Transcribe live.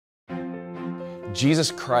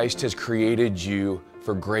Jesus Christ has created you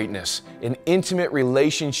for greatness. An intimate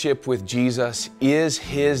relationship with Jesus is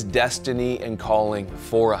His destiny and calling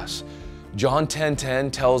for us. John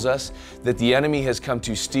 10:10 tells us that the enemy has come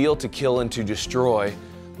to steal, to kill, and to destroy,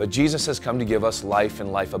 but Jesus has come to give us life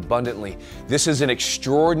and life abundantly. This is an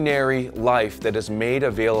extraordinary life that is made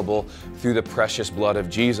available through the precious blood of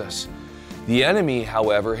Jesus. The enemy,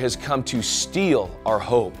 however, has come to steal our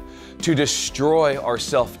hope, to destroy our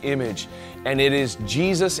self-image, and it is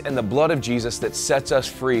Jesus and the blood of Jesus that sets us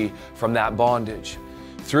free from that bondage.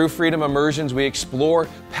 Through Freedom Immersions, we explore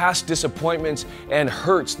past disappointments and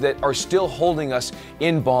hurts that are still holding us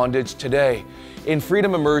in bondage today. In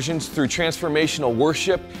Freedom Immersions, through transformational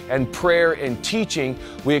worship and prayer and teaching,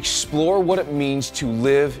 we explore what it means to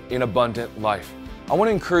live an abundant life. I want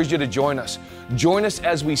to encourage you to join us. Join us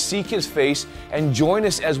as we seek His face, and join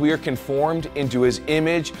us as we are conformed into His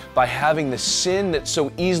image by having the sin that so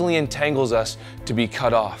easily entangles us to be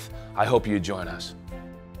cut off. I hope you join us.